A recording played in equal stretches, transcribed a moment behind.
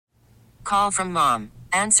Call from mom.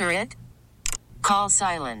 Answer it. Call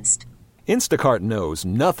silenced. Instacart knows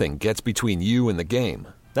nothing gets between you and the game.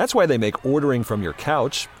 That's why they make ordering from your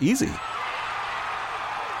couch easy.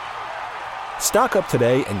 Stock up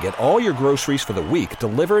today and get all your groceries for the week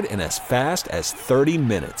delivered in as fast as 30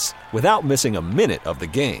 minutes without missing a minute of the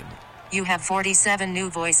game. You have 47 new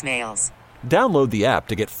voicemails. Download the app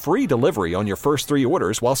to get free delivery on your first 3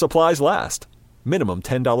 orders while supplies last. Minimum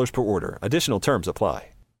 $10 per order. Additional terms apply.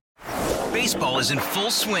 Baseball is in full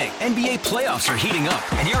swing. NBA playoffs are heating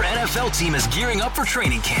up, and your NFL team is gearing up for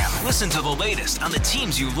training camp. Listen to the latest on the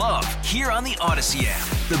teams you love here on the Odyssey app.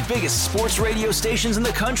 The biggest sports radio stations in the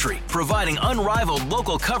country, providing unrivaled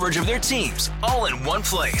local coverage of their teams, all in one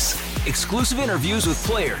place. Exclusive interviews with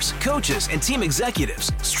players, coaches, and team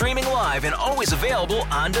executives, streaming live and always available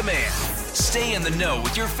on demand. Stay in the know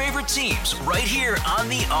with your favorite teams right here on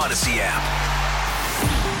the Odyssey app.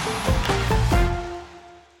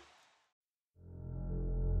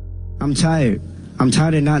 I'm tired. I'm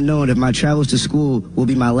tired of not knowing if my travels to school will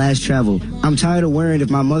be my last travel. I'm tired of worrying if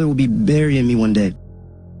my mother will be burying me one day.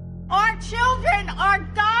 Our children are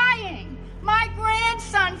dying. My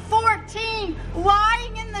grandson, 14,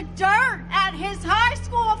 lying in the dirt at his high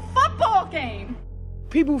school football game.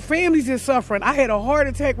 People's families are suffering. I had a heart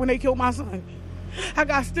attack when they killed my son. I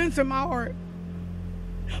got stents in my heart.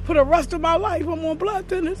 For the rest of my life, I'm on blood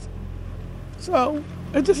thinners. So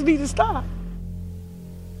it just needs to stop.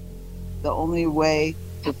 The only way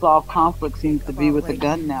to solve conflict seems to be with a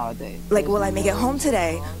gun nowadays. Like, will I make it home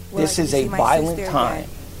today? This is a violent time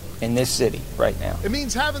in this city right now. It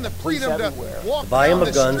means having the freedom to walk. The volume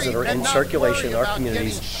of guns that are in circulation in our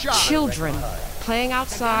communities. Children playing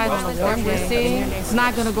outside on a warm day is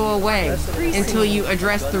not going to go away until you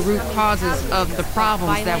address the root causes of the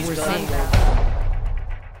problems that we're seeing.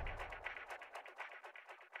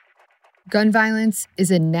 Gun violence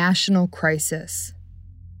is a national crisis.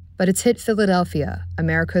 But it's hit Philadelphia,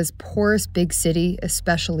 America's poorest big city,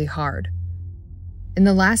 especially hard. In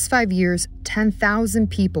the last 5 years,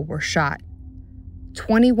 10,000 people were shot.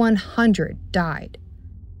 2,100 died.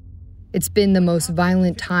 It's been the most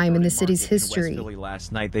violent time in the city's history.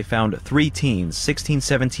 Last night, they found 3 teens, 16,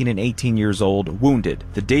 17, and 18 years old, wounded.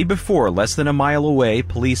 The day before, less than a mile away,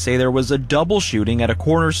 police say there was a double shooting at a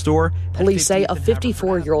corner store. Police say a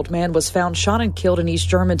 54-year-old man was found shot and killed in East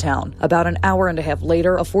Germantown. About an hour and a half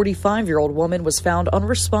later, a 45-year-old woman was found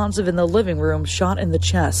unresponsive in the living room, shot in the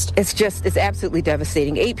chest. It's absolutely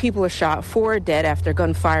devastating. 8 people are shot, 4 are dead after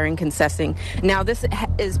gunfire and concessing. Now, this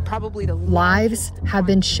is probably the lives have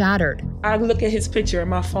been shattered. I look at his picture on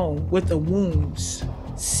my phone with the wounds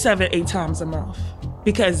 7-8 times a month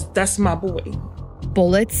because that's my boy.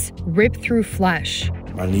 Bullets rip through flesh.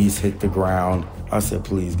 My knees hit the ground. I said,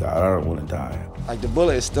 please, God, I don't want to die. Like the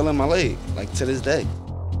bullet is still in my leg, like to this day.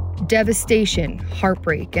 Devastation,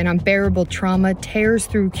 heartbreak, and unbearable trauma tears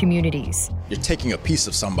through communities. You're taking a piece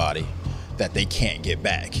of somebody that they can't get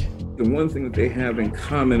back. The one thing that they have in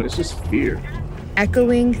common is just fear.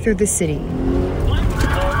 Echoing through the city.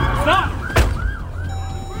 Stop!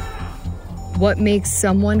 What makes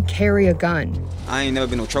someone carry a gun? I ain't never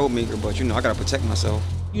been no troublemaker, but I gotta protect myself.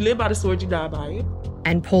 You live by the sword, you die by it.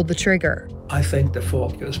 And pull the trigger. I think the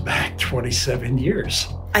fault goes back 27 years.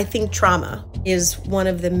 I think trauma is one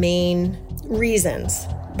of the main reasons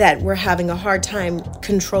that we're having a hard time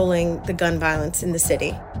controlling the gun violence in the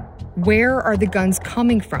city. Where are the guns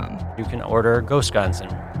coming from? You can order ghost guns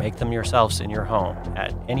and make them yourselves in your home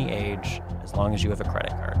at any age, as long as you have a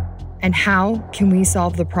credit card. And how can we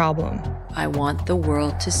solve the problem? I want the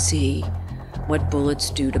world to see what bullets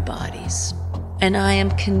do to bodies. And I am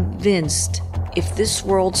convinced if this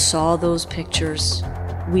world saw those pictures,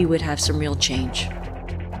 we would have some real change.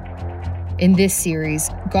 In this series,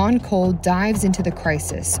 Gone Cold dives into the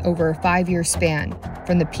crisis over a 5-year span,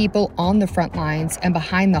 from the people on the front lines and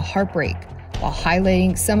behind the heartbreak, while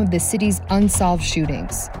highlighting some of the city's unsolved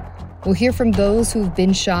shootings. We'll hear from those who've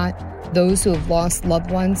been shot, those who have lost loved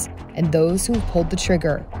ones, and those who've pulled the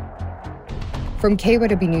trigger. From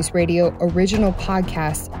KYW News Radio, original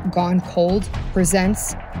podcast Gone Cold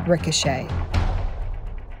presents Ricochet.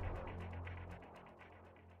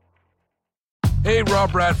 Hey,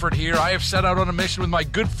 Rob Bradford here. I have set out on a mission with my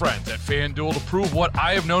good friends at FanDuel to prove what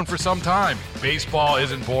I have known for some time. Baseball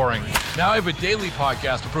isn't boring. Now I have a daily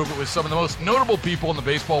podcast to prove it with some of the most notable people in the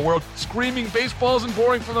baseball world, screaming baseball isn't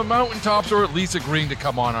boring from the mountaintops, or at least agreeing to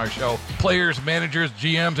come on our show. Players, managers,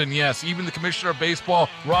 GMs, and yes, even the commissioner of baseball,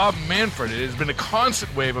 Rob Manfred. It has been a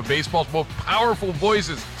constant wave of baseball's most powerful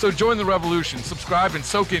voices. So join the revolution. Subscribe and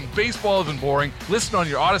soak in Baseball Isn't Boring. Listen on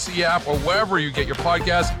your Odyssey app or wherever you get your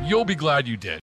podcasts. You'll be glad you did.